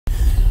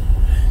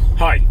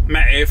Hi,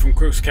 Matt here from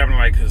Crooks Cabinet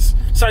Makers.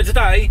 So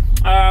today,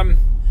 I'm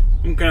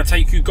going to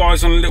take you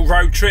guys on a little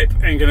road trip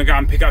and going to go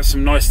and pick up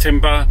some nice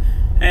timber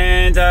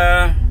and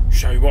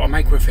show you what I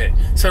make with it.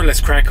 So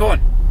let's crack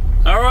on.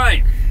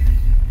 Alright.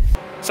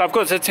 So I've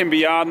got to the timber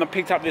yard and I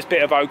picked up this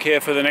bit of oak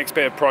here for the next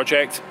bit of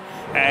project.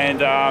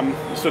 And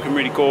it's looking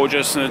really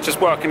gorgeous, and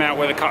just working out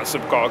where the cuts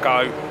have got to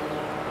go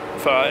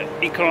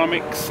for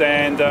economics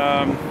and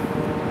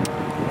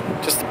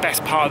just the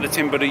best part of the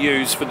timber to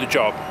use for the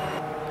job.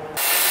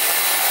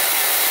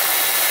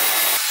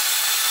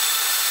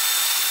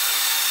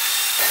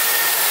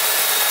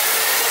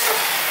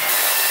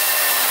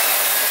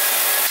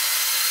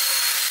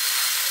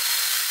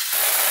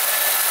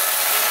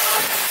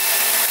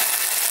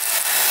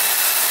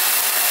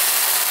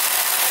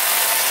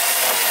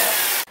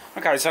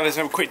 Okay, so let's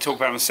have a quick talk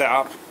about my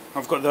setup.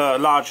 I've got the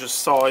largest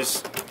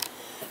size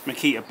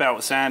Makita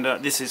belt sander.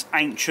 This is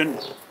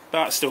ancient,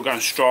 but still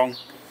going strong.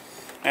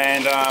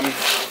 And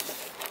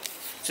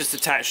just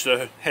attach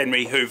the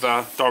Henry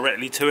Hoover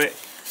directly to it.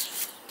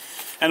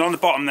 And on the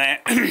bottom there,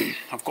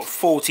 I've got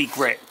 40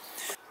 grit.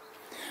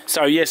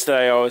 So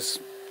yesterday I was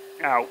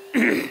out.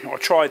 I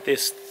tried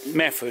this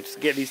method to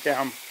get these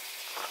down.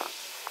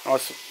 I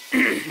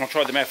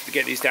tried the method to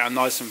get these down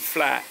nice and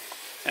flat,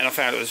 and I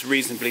found it was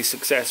reasonably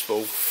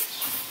successful.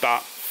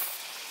 But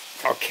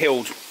I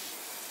killed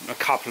a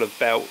couple of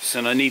belts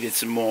and I needed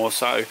some more,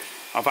 so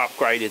I've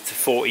upgraded to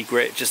 40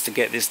 grit just to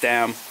get this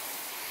down,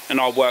 and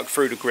I'll work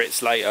through the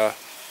grits later.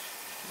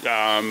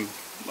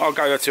 I'll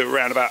go to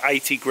around about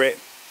 80 grit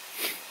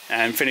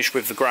and finish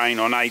with the grain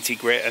on 80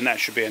 grit, and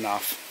that should be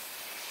enough.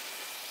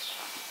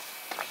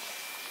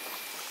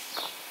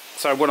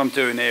 So what I'm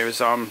doing here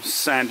is I'm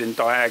sanding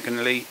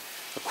diagonally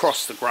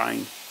across the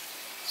grain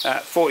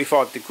at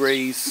 45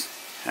 degrees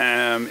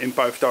in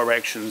both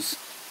directions,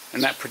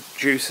 and that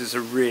produces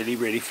a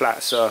really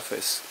flat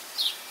surface.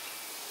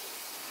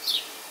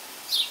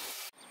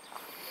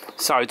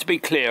 So to be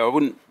clear, I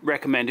wouldn't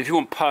recommend, if you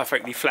want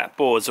perfectly flat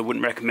boards, I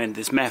wouldn't recommend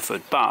this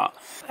method, but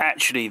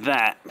actually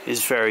that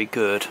is very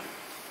good.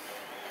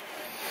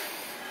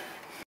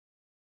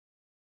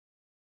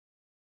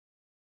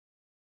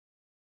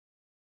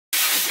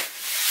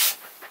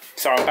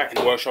 So I'm back in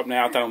the workshop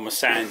now, I've done all my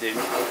sanding,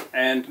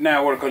 and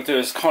now what I've got to do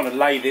is kind of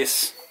lay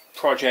this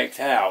project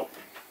out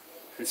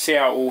and see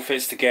how it all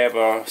fits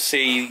together,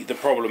 see the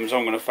problems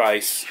I'm going to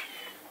face,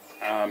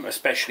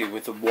 especially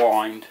with the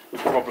wind,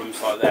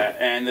 problems like that,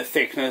 and the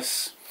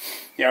thickness,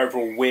 the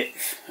overall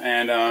width,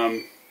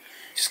 and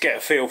just get a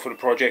feel for the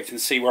project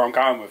and see where I'm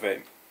going with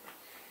it.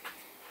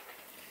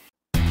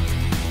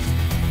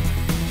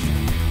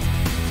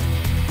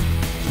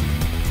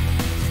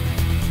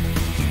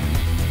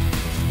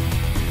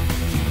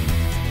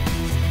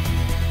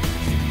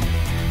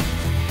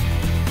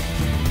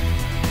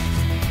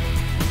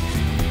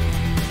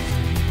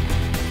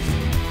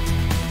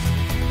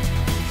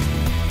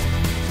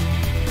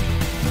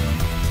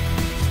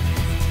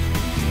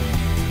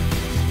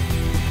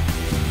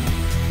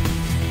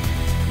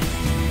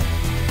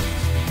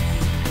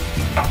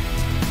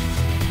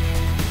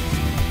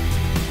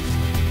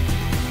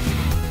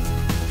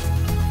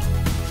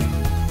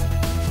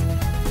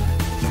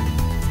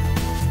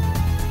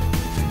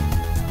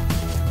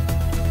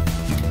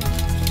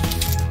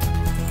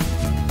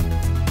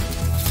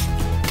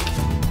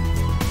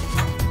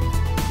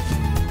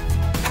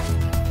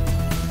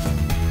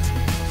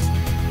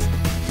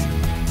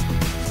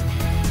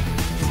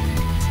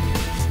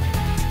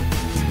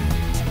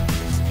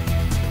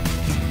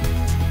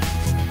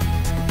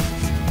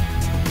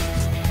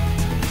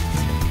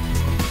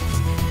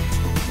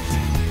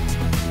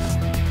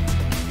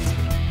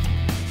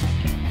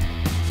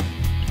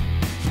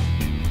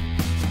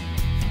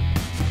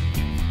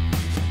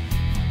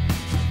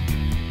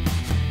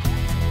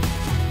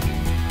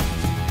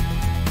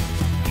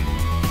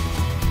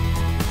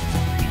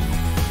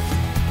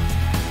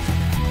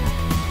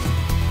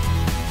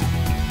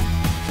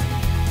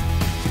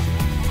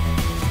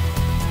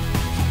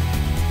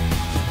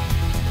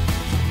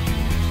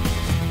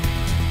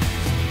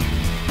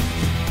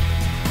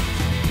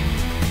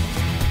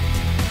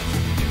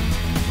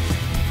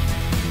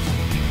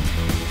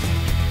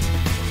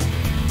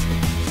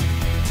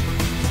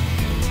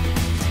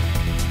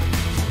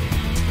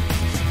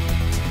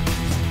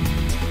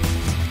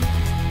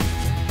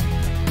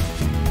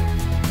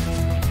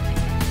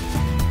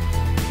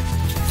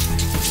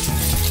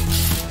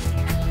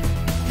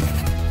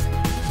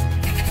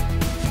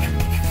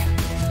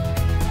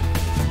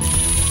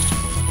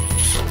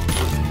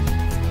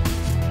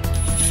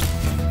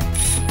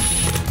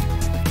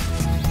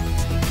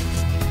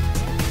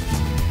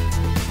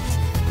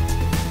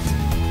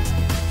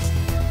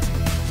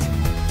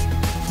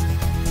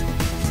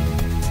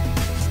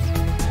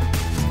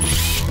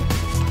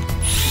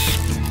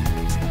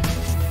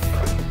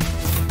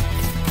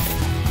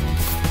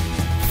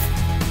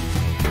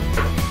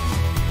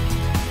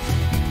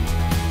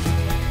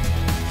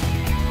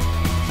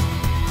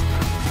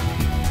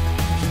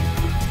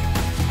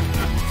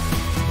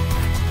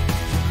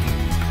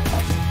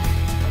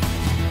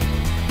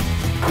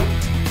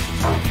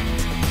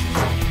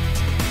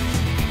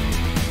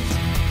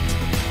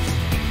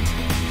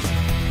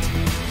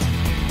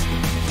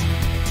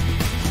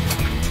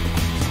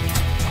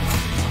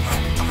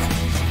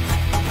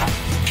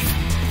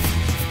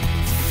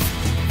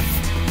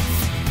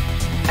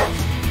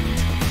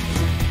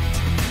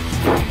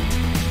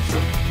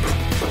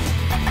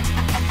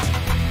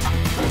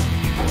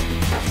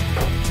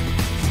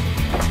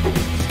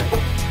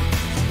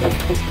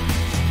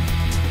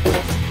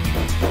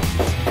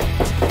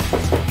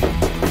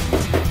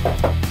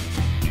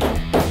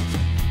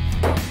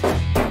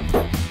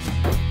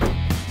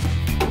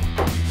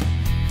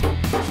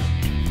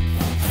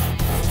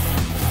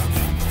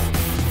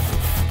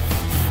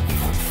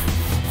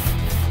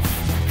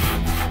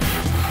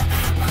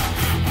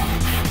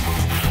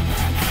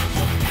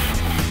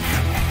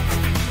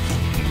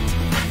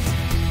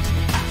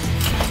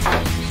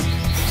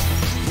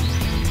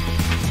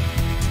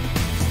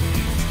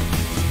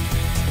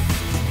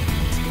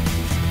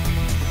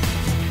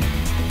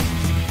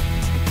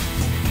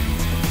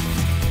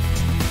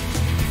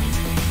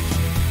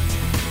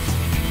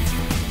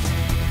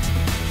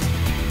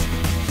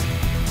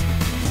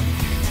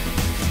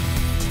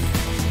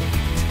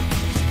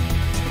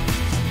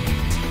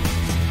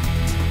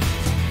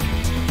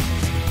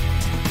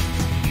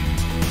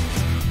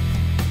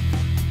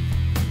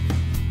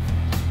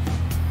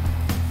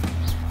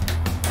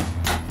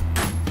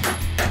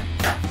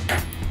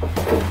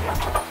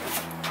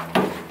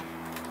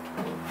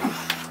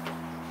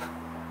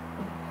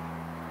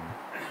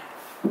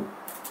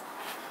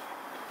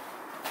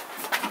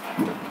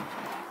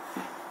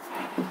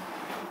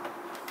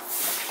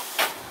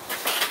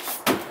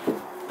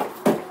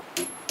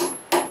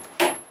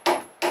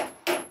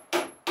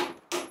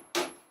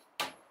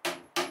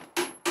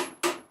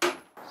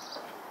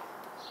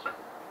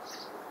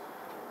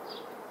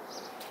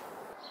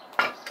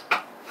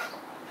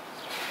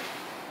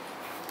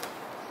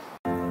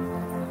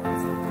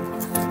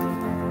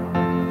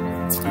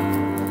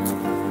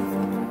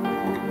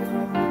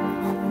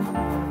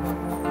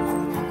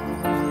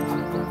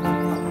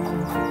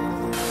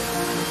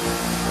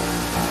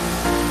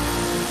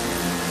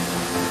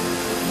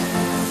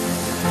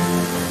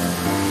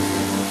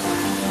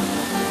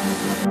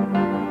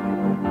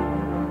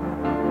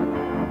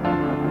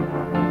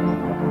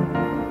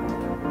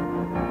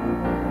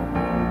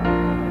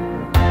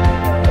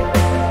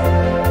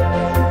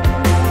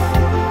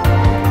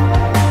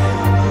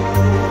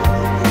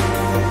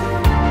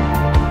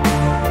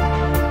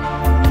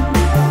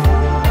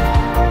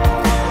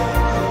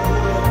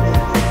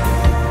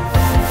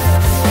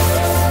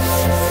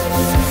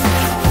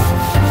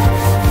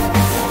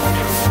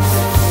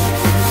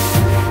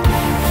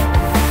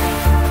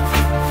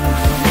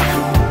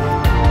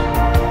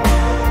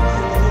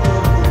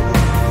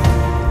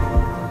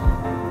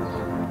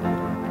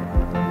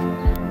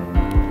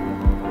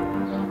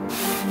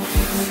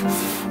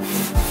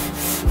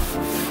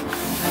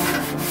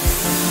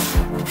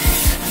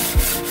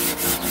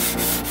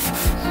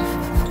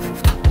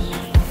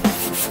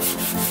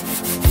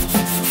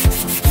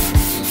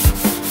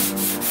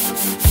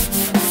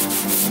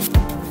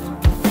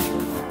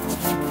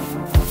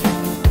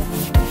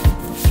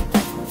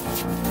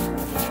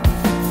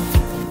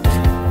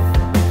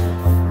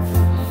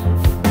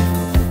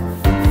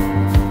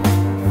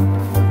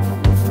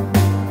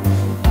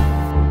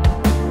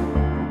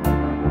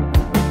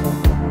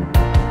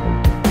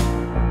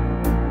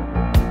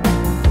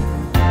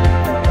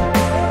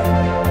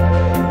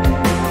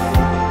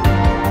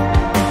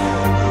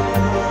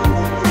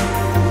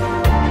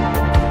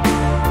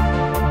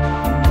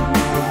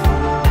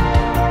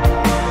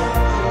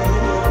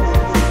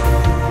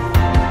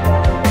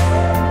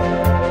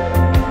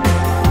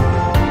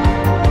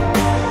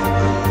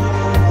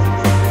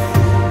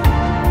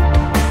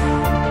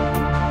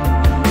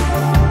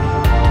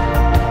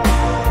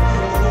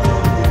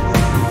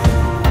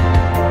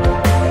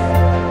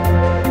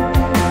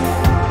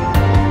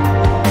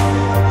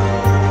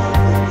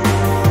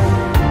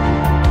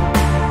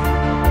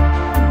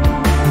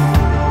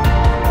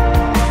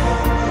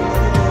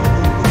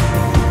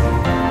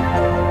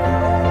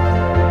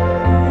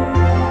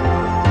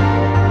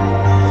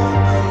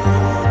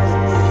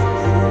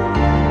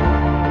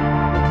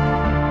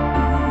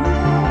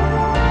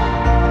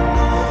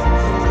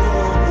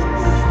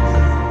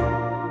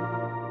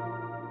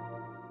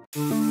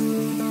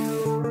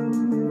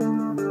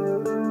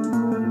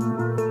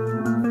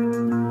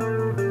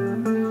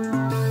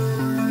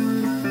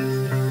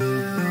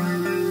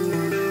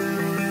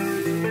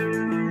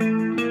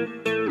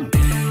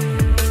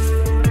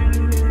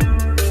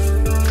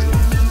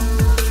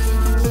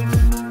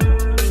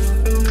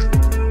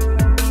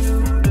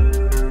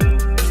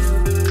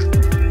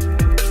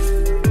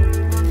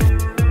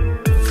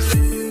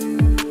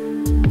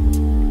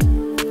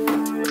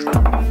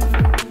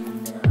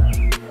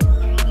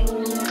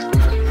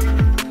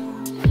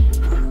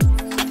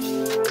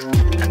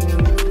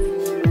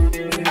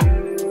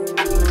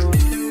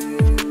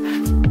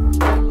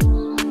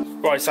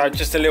 Right, so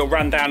just a little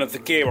rundown of the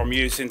gear I'm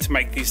using to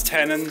make these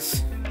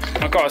tenons.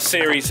 I've got a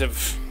series of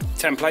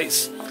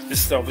templates.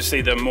 This is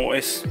obviously the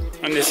mortise,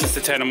 and this is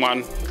the tenon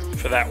one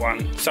for that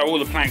one. So all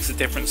the planks are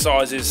different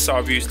sizes, so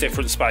I've used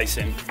different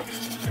spacing.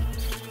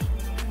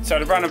 So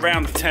to run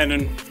around the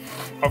tenon,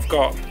 I've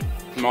got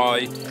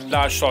my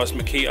large size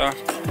Makita.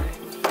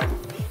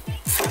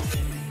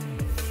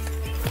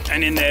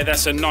 And in there,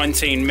 that's a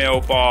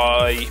 19mm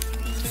by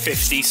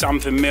 50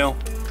 something mil.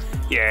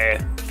 Yeah,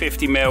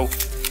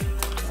 50mm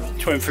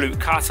twin flute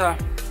cutter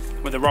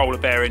with a roller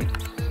bearing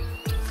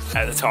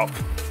at the top.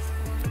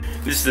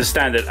 This is the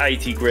standard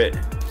 80 grit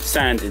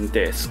sanding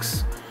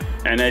discs.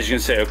 And as you can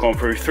see, I've gone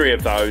through 3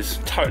 of those,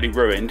 totally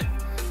ruined.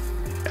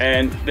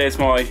 And there's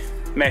my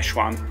mesh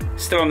one.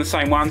 Still on the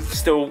same one,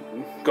 still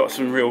got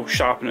some real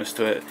sharpness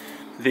to it.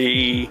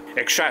 The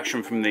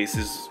extraction from these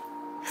is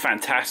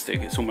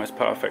fantastic, it's almost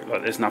perfect,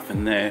 like there's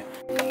nothing there.